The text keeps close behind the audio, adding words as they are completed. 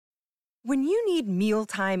When you need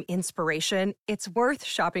mealtime inspiration, it's worth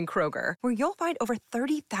shopping Kroger, where you'll find over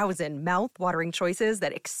 30,000 mouth-watering choices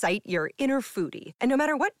that excite your inner foodie. And no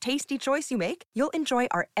matter what tasty choice you make, you'll enjoy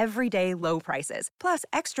our everyday low prices, plus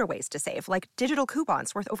extra ways to save, like digital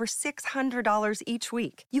coupons worth over $600 each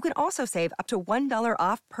week. You can also save up to $1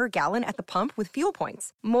 off per gallon at the pump with fuel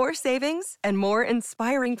points. More savings and more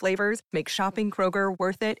inspiring flavors make shopping Kroger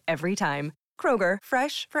worth it every time. Kroger,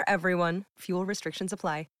 fresh for everyone. Fuel restrictions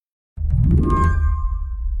apply.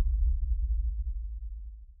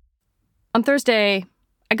 On Thursday,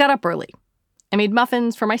 I got up early. I made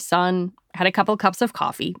muffins for my son, had a couple cups of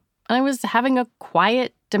coffee, and I was having a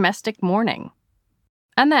quiet domestic morning.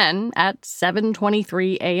 And then, at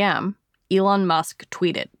 7:23 a.m., Elon Musk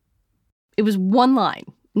tweeted. It was one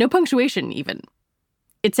line, no punctuation even.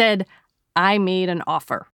 It said, "I made an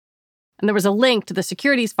offer." And there was a link to the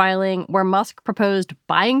securities filing where Musk proposed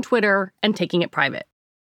buying Twitter and taking it private.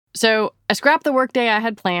 So I scrapped the workday I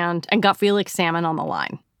had planned and got Felix Salmon on the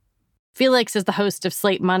line. Felix is the host of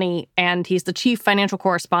Slate Money, and he's the chief financial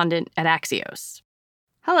correspondent at Axios.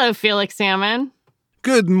 Hello, Felix Salmon.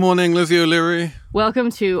 Good morning, Lizzie O'Leary.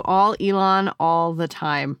 Welcome to All Elon All the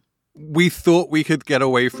Time. We thought we could get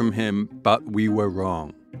away from him, but we were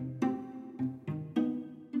wrong.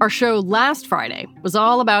 Our show last Friday was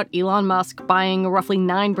all about Elon Musk buying a roughly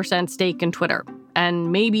 9% stake in Twitter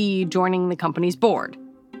and maybe joining the company's board.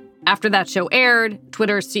 After that show aired,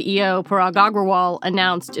 Twitter's CEO Parag Agrawal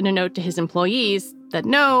announced in a note to his employees that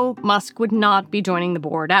no, Musk would not be joining the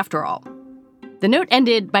board after all. The note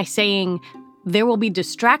ended by saying, "There will be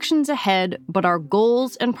distractions ahead, but our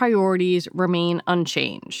goals and priorities remain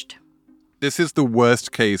unchanged." This is the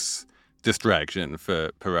worst case distraction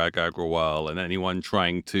for Parag Agrawal and anyone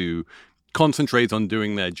trying to concentrate on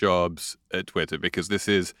doing their jobs at Twitter, because this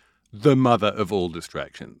is the mother of all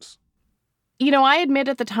distractions. You know, I admit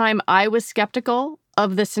at the time I was skeptical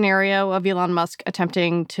of the scenario of Elon Musk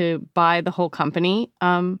attempting to buy the whole company.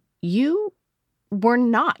 You were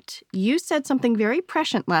not. You said something very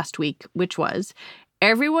prescient last week, which was,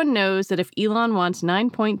 everyone knows that if Elon wants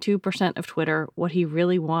 9.2% of Twitter, what he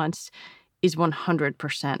really wants is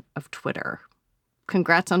 100% of Twitter.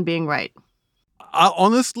 Congrats on being right.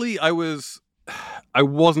 Honestly, I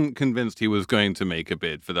wasn't convinced he was going to make a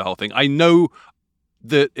bid for the whole thing. I know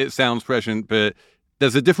that it sounds prescient, but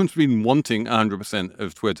there's a difference between wanting 100%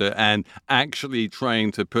 of Twitter and actually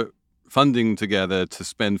trying to put funding together to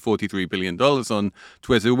spend $43 billion on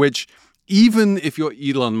Twitter, which, even if you're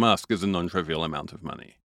Elon Musk, is a non-trivial amount of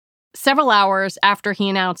money. Several hours after he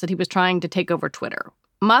announced that he was trying to take over Twitter,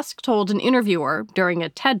 Musk told an interviewer during a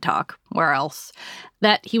TED Talk, where else,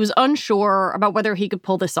 that he was unsure about whether he could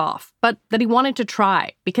pull this off, but that he wanted to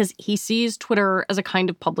try because he sees Twitter as a kind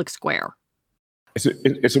of public square.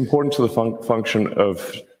 It's important to the function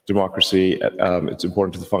of democracy. It's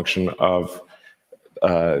important to the function of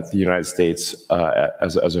the United States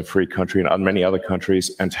as a free country and on many other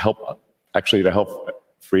countries, and to help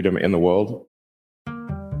freedom in the world.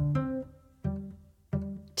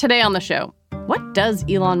 Today on the show, what does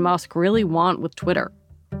Elon Musk really want with Twitter?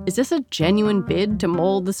 Is this a genuine bid to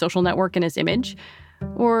mold the social network in his image?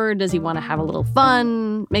 Or does he want to have a little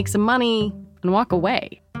fun, make some money, and walk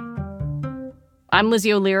away? I'm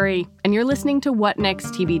Lizzie O'Leary, and you're listening to What Next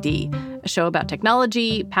TBD, a show about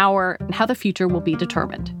technology, power, and how the future will be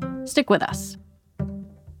determined. Stick with us.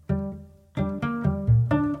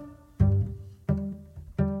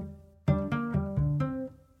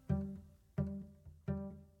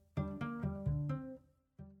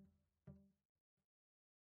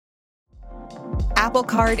 Apple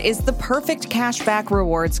Card is the perfect cashback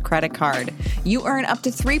rewards credit card. You earn up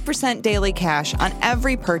to 3% daily cash on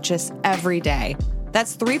every purchase every day.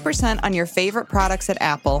 That's 3% on your favorite products at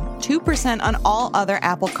Apple, 2% on all other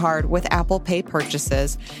Apple Card with Apple Pay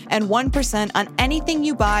purchases, and 1% on anything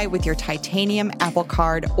you buy with your titanium Apple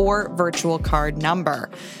Card or virtual card number.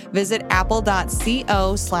 Visit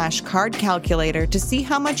apple.co/card calculator to see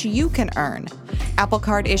how much you can earn. Apple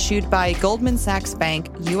Card issued by Goldman Sachs Bank,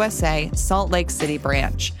 USA, Salt Lake City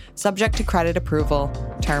branch. Subject to credit approval.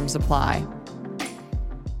 Terms apply.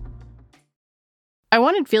 I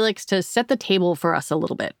wanted Felix to set the table for us a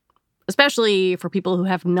little bit, especially for people who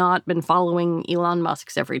have not been following Elon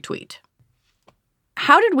Musk's every tweet.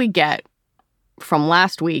 How did we get from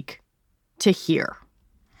last week to here?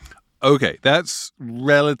 Okay, that's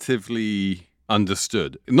relatively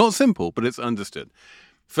understood. Not simple, but it's understood.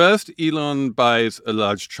 First, Elon buys a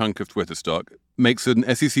large chunk of Twitter stock, makes an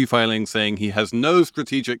SEC filing saying he has no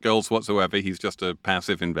strategic goals whatsoever. He's just a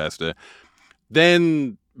passive investor.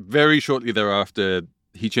 Then, very shortly thereafter,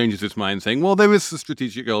 he changes his mind saying, well, there is a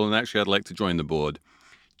strategic goal and actually I'd like to join the board.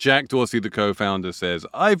 Jack Dorsey, the co-founder, says,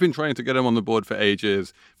 I've been trying to get him on the board for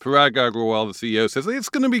ages. Parag Agrawal, the CEO, says, it's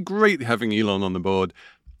going to be great having Elon on the board.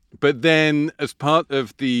 But then as part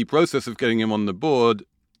of the process of getting him on the board,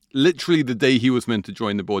 literally the day he was meant to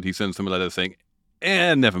join the board, he sends them a letter saying,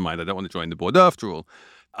 never mind, I don't want to join the board after all.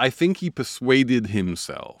 I think he persuaded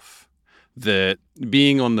himself that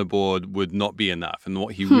being on the board would not be enough. And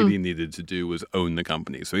what he really needed to do was own the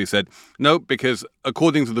company. So he said, no, because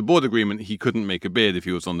according to the board agreement, he couldn't make a bid if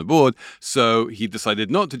he was on the board. So he decided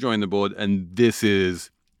not to join the board. And this is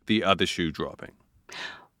the other shoe dropping.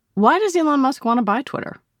 Why does Elon Musk want to buy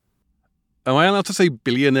Twitter? Am I allowed to say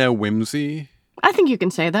billionaire whimsy? I think you can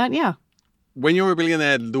say that, yeah. When you're a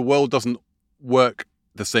billionaire, the world doesn't work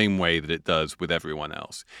the same way that it does with everyone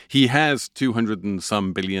else. He has $200 and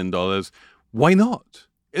some billion. Why not?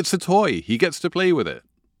 It's a toy. He gets to play with it.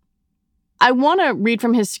 I want to read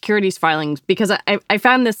from his securities filings because I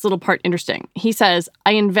found this little part interesting. He says,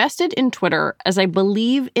 I invested in Twitter as I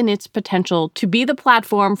believe in its potential to be the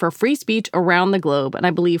platform for free speech around the globe, and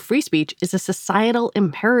I believe free speech is a societal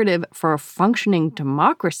imperative for a functioning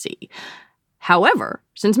democracy. However,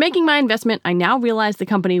 since making my investment, I now realize the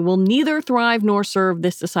company will neither thrive nor serve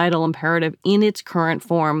this societal imperative in its current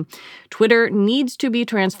form. Twitter needs to be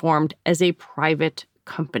transformed as a private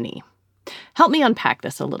company. Help me unpack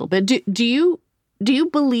this a little bit. Do you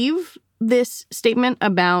believe this statement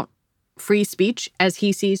about free speech as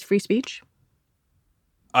he sees free speech?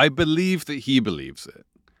 I believe that he believes it.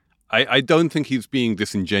 I don't think he's being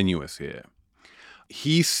disingenuous here.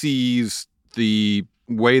 He sees the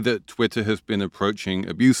way that Twitter has been approaching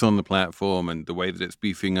abuse on the platform and the way that it's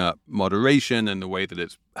beefing up moderation and the way that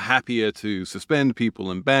it's happier to suspend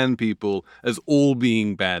people and ban people as all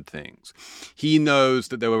being bad things. He knows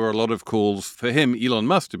that there were a lot of calls for him, Elon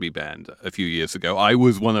Musk, to be banned a few years ago. I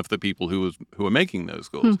was one of the people who were making those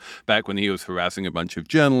calls back when he was harassing a bunch of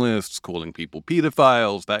journalists, calling people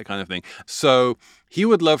pedophiles, that kind of thing. So he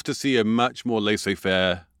would love to see a much more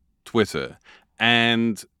laissez-faire Twitter.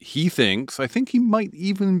 And he thinks, I think he might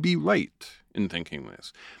even be right in thinking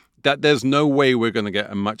this, that there's no way we're going to get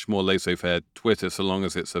a much more laissez-faire Twitter so long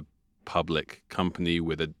as it's a public company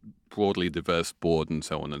with a broadly diverse board and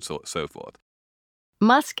so on and so forth.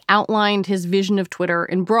 Musk outlined his vision of Twitter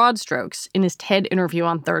in broad strokes in his TED interview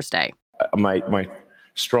on Thursday. My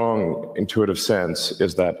strong intuitive sense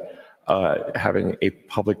is that having a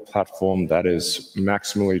public platform that is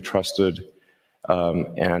maximally trusted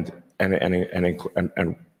and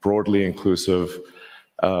broadly inclusive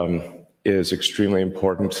is extremely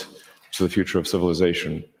important to the future of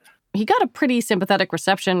civilization. He got a pretty sympathetic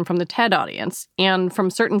reception from the TED audience and from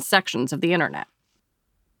certain sections of the internet.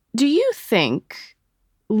 Do you think,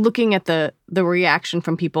 looking at the reaction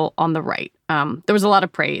from people on the right, there was a lot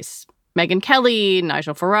of praise. Megyn Kelly,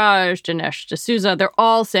 Nigel Farage, Dinesh D'Souza, they're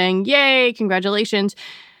all saying, yay, congratulations.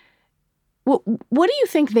 What do you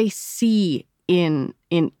think they see in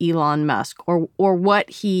Elon Musk or what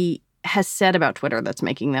he has said about Twitter that's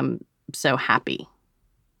making them so happy?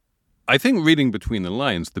 I think reading between the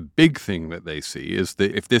lines, the big thing that they see is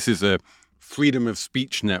that if this is a freedom of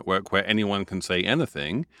speech network where anyone can say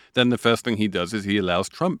anything, then the first thing he does is he allows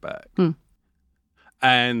Trump back.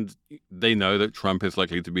 And they know that Trump is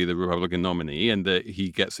likely to be the Republican nominee and that he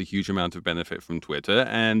gets a huge amount of benefit from Twitter.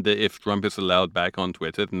 And that if Trump is allowed back on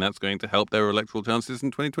Twitter, then that's going to help their electoral chances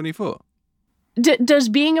in 2024. Does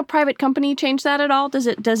being a private company change that at all? Does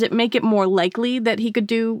it make it more likely that he could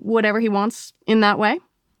do whatever he wants in that way?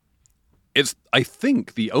 It's, I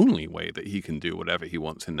think, the only way that he can do whatever he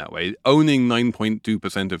wants in that way. Owning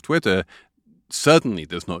 9.2% of Twitter certainly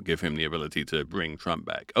does not give him the ability to bring Trump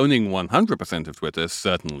back. Owning 100% of Twitter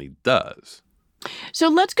certainly does. So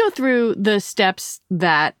let's go through the steps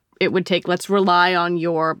that it would take. Let's rely on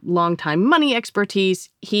your longtime money expertise.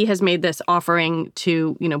 He has made this offering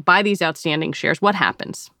to, buy these outstanding shares. What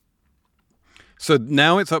happens? So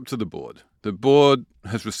now it's up to the board. The board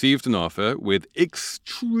has received an offer with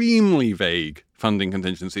extremely vague funding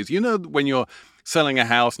contingencies. When you're selling a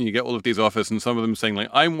house and you get all of these offers and some of them saying, like,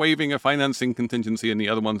 I'm waiving a financing contingency, and the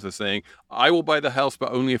other ones are saying, I will buy the house,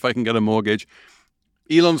 but only if I can get a mortgage.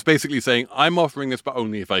 Elon's basically saying, I'm offering this, but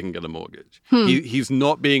only if I can get a mortgage. He's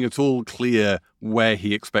not being at all clear where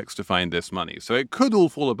he expects to find this money. So it could all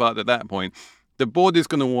fall apart at that point. The board is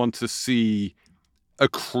going to want to see a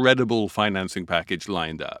credible financing package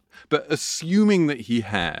lined up. But assuming that he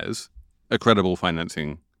has a credible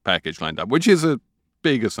financing package lined up, which is a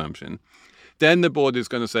big assumption, then the board is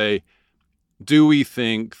going to say, do we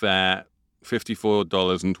think that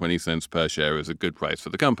 $54.20 per share is a good price for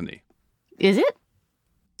the company? Is it?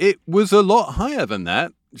 It was a lot higher than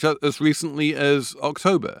that just as recently as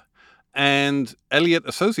October. And Elliott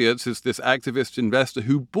Associates is this activist investor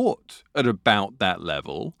who bought at about that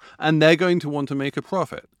level, and they're going to want to make a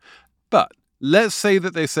profit. But let's say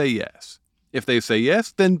that they say yes. If they say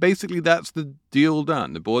yes, then basically that's the deal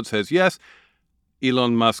done. The board says yes,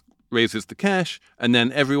 Elon Musk raises the cash, and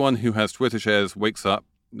then everyone who has Twitter shares wakes up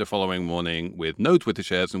the following morning with no Twitter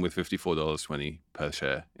shares and with $54.20 per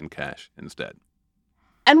share in cash instead.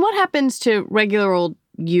 And what happens to regular old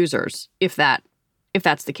users if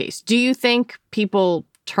that's the case? Do you think people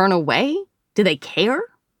turn away? Do they care?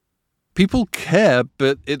 People care,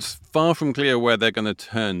 but it's far from clear where they're going to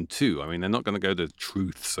turn to. I mean, they're not going to go to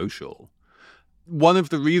Truth Social. One of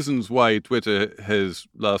the reasons why Twitter has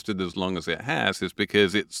lasted as long as it has is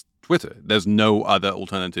because it's Twitter. There's no other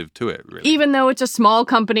alternative to it, really. Even though it's a small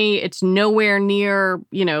company, it's nowhere near,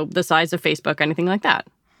 the size of Facebook, anything like that.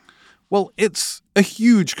 Well, it's a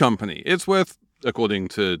huge company. It's worth, according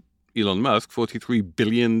to Elon Musk, $43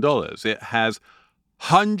 billion. It has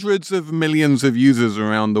hundreds of millions of users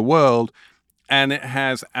around the world, and it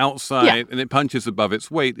has and it punches above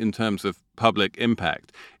its weight in terms of public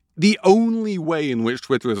impact. The only way in which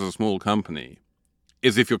Twitter is a small company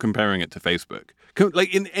is if you're comparing it to Facebook.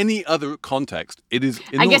 Like in any other context, it is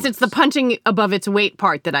enormous. I guess it's the punching above its weight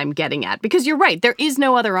part that I'm getting at, because you're right. There is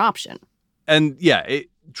no other option. And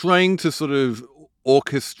trying to sort of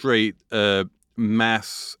orchestrate a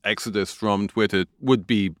mass exodus from Twitter would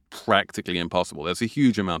be practically impossible. There's a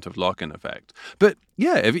huge amount of lock-in effect. But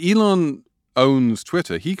if Elon owns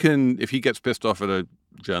Twitter, he can, if he gets pissed off at a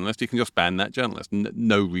journalist, he can just ban that journalist.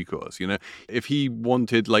 No recourse, If he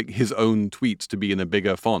wanted his own tweets to be in a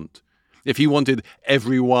bigger font, if he wanted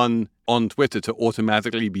everyone on Twitter to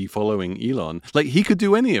automatically be following Elon, he could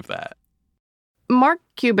do any of that. Mark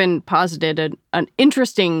Cuban posited an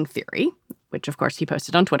interesting theory, which of course he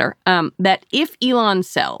posted on Twitter, that if Elon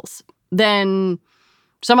sells, then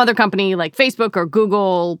some other company like Facebook or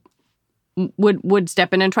Google would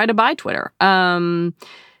step in and try to buy Twitter.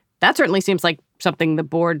 That certainly seems like something the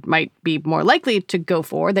board might be more likely to go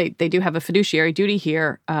for. They do have a fiduciary duty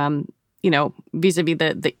here, vis-a-vis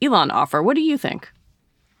the Elon offer. What do you think?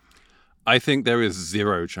 I think there is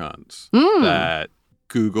zero chance that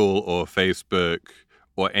Google or Facebook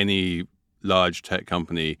or any large tech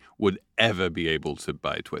company would ever be able to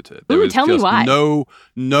buy Twitter. There is tell me why.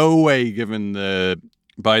 No way, given the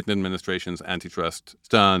Biden administration's antitrust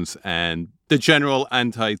stance and the general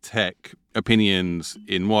anti-tech opinions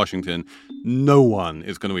in Washington, no one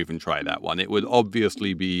is going to even try that one. It would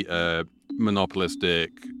obviously be a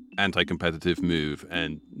monopolistic, anti-competitive move,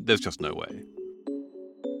 and there's just no way.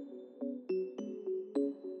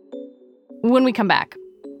 When we come back,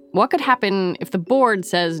 what could happen if the board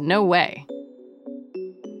says no way?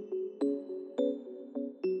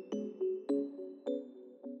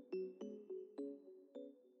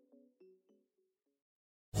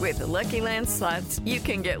 With the Lucky Land Slots, you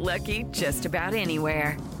can get lucky just about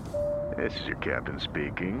anywhere. This is your captain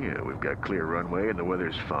speaking. We've got clear runway and the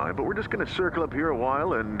weather's fine, but we're just going to circle up here a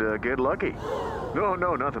while and get lucky.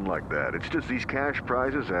 No, nothing like that. It's just these cash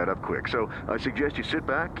prizes add up quick. So I suggest you sit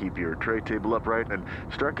back, keep your tray table upright, and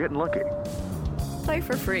start getting lucky. Play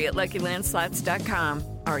for free at LuckyLandSlots.com.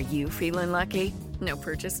 Are you feeling lucky? No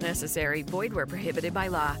purchase necessary. Void where prohibited by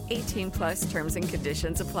law. 18+ terms and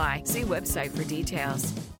conditions apply. See website for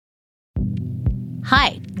details.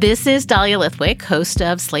 Hi, this is Dahlia Lithwick, host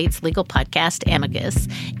of Slate's legal podcast, Amicus.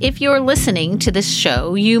 If you're listening to this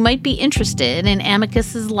show, you might be interested in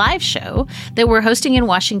Amicus's live show that we're hosting in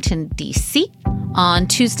Washington, D.C. on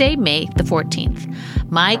Tuesday, May the 14th.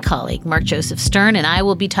 My colleague, Mark Joseph Stern, and I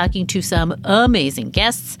will be talking to some amazing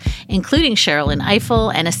guests, including Sherrilyn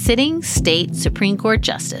Ifill and a sitting state Supreme Court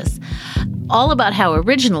justice, all about how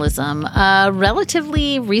originalism, a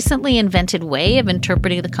relatively recently invented way of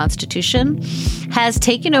interpreting the Constitution, has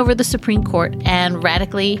taken over the Supreme Court and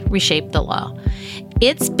radically reshaped the law.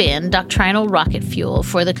 It's been doctrinal rocket fuel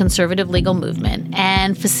for the conservative legal movement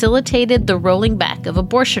and facilitated the rolling back of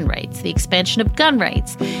abortion rights, the expansion of gun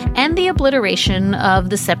rights, and the obliteration of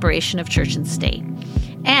the separation of church and state.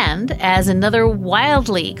 And as another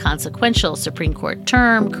wildly consequential Supreme Court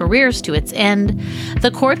term careers to its end,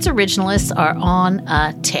 the court's originalists are on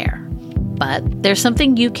a tear. But there's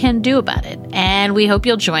something you can do about it, and we hope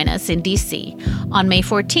you'll join us in D.C. on May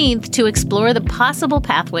 14th to explore the possible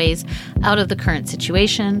pathways out of the current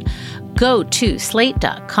situation. Go to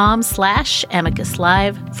slate.com/Amicus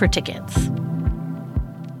Live for tickets.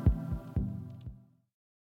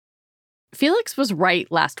 Felix was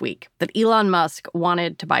right last week that Elon Musk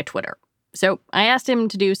wanted to buy Twitter. So I asked him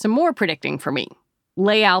to do some more predicting for me,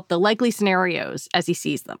 lay out the likely scenarios as he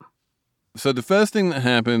sees them. So the first thing that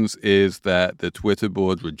happens is that the Twitter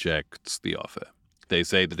board rejects the offer. They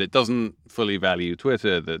say that it doesn't fully value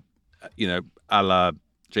Twitter, that, a la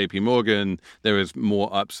JP Morgan, there is more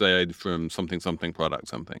upside from something product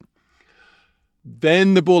something.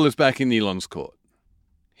 Then the ball is back in Elon's court.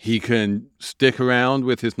 He can stick around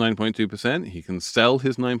with his 9.2%, he can sell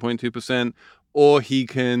his 9.2%, or he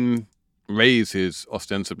can raise his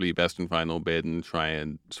ostensibly best and final bid and try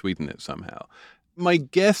and sweeten it somehow. My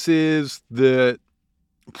guess is that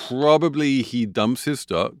probably he dumps his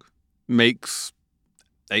stock, makes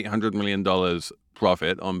 $800 million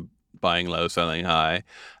profit on buying low, selling high,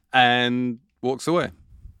 and walks away.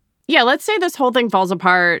 Yeah, let's say this whole thing falls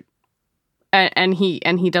apart and he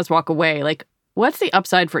does walk away. Like, what's the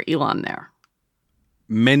upside for Elon there?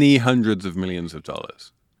 Many hundreds of millions of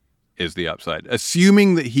dollars is the upside,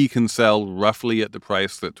 assuming that he can sell roughly at the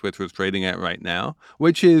price that Twitter is trading at right now,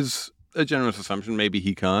 which is a generous assumption. Maybe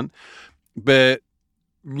he can't. But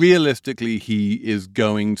realistically, he is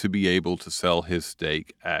going to be able to sell his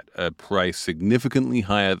stake at a price significantly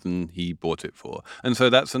higher than he bought it for. And so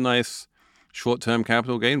that's a nice short-term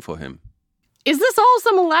capital gain for him. Is this all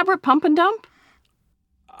some elaborate pump and dump?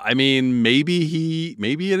 I mean, maybe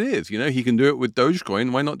it is. He can do it with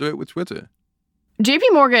Dogecoin. Why not do it with Twitter? JP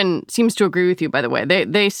Morgan seems to agree with you, by the way.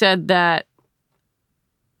 They said that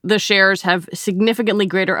the shares have significantly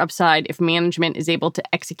greater upside if management is able to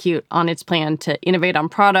execute on its plan to innovate on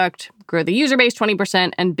product, grow the user base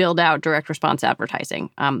 20%, and build out direct response advertising.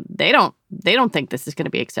 They don't think this is going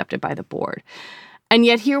to be accepted by the board. And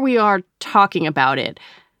yet here we are talking about it.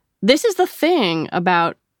 This is the thing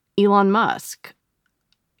about Elon Musk.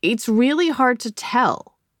 It's really hard to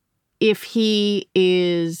tell if he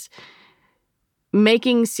is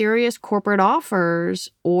making serious corporate offers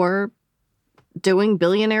or doing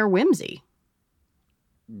billionaire whimsy.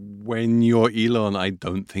 When you're Elon, I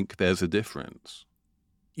don't think there's a difference.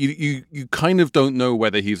 You kind of don't know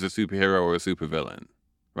whether he's a superhero or a supervillain,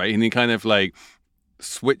 right? And he kind of like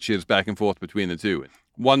switches back and forth between the two.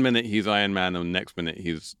 One minute he's Iron Man, and the next minute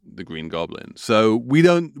he's the Green Goblin. So we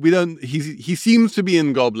don't. He seems to be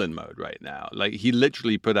in Goblin mode right now. Like, he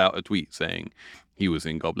literally put out a tweet saying he was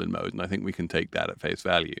in Goblin mode, and I think we can take that at face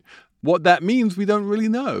value. What that means, we don't really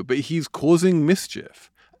know, but he's causing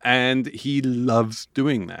mischief, and he loves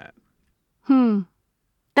doing that.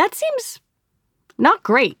 That seems not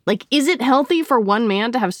great. Like, is it healthy for one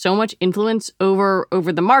man to have so much influence over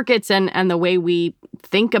the markets and the way we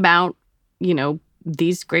think about,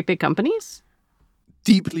 these great big companies?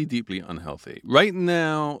 Deeply, deeply unhealthy. Right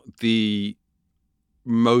now, the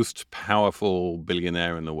most powerful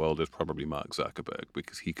billionaire in the world is probably Mark Zuckerberg,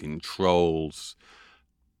 because he controls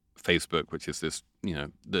Facebook, which is this,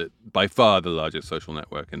 by far the largest social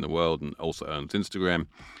network in the world, and also owns Instagram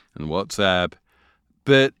and WhatsApp.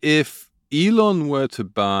 But if Elon were to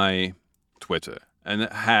buy Twitter and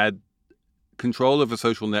it had control of a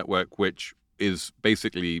social network which is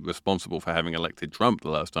basically responsible for having elected Trump the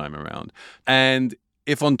last time around, and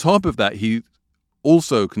if on top of that he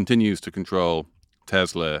also continues to control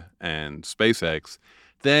Tesla and SpaceX,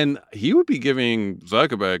 then he would be giving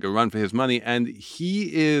Zuckerberg a run for his money, and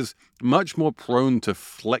he is much more prone to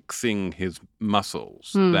flexing his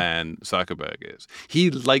muscles than Zuckerberg is.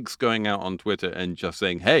 He likes going out on Twitter and just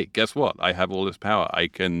saying, hey, guess what? I have all this power. I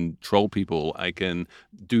can troll people. I can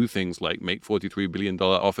do things like make $43 billion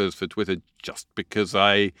offers for Twitter just because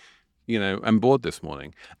I, am bored this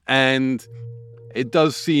morning. And it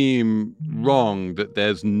does seem wrong that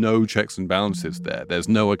there's no checks and balances there. There's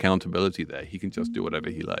no accountability there. He can just do whatever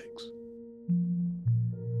he likes.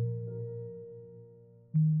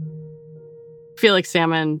 Felix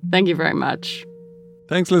Salmon, thank you very much.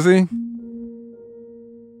 Thanks, Lizzie.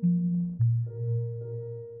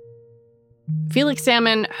 Felix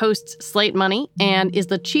Salmon hosts Slate Money and is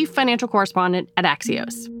the chief financial correspondent at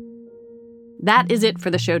Axios. That is it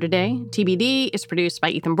for the show today. TBD is produced by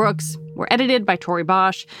Ethan Brooks. We're edited by Tori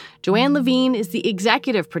Bosch. Joanne Levine is the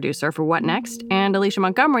executive producer for What Next, and Alicia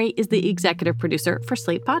Montgomery is the executive producer for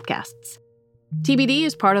Slate Podcasts. TBD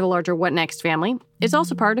is part of the larger What Next family. It's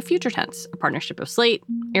also part of Future Tense, a partnership of Slate,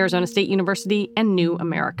 Arizona State University, and New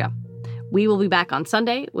America. We will be back on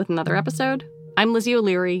Sunday with another episode. I'm Lizzie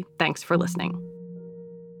O'Leary. Thanks for listening.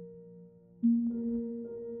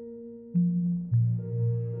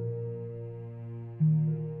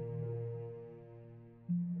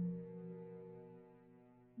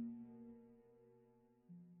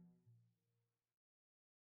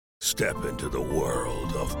 Step into the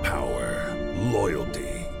world of power,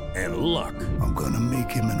 loyalty, and luck. I'm gonna make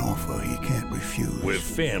him an offer he can't refuse. With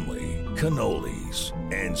family, cannolis,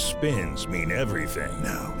 and spins mean everything.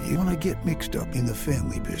 Now, you wanna get mixed up in the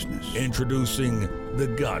family business. Introducing The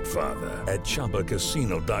Godfather at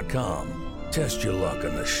ChumbaCasino.com. Test your luck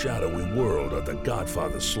in the shadowy world of The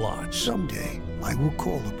Godfather slot. Someday, I will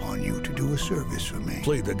call upon you to do a service for me.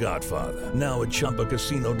 Play The Godfather, now at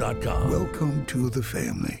ChumbaCasino.com. Welcome to the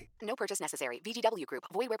family. No purchase necessary. VGW Group.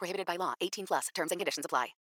 Void where prohibited by law. 18+. Terms and conditions apply.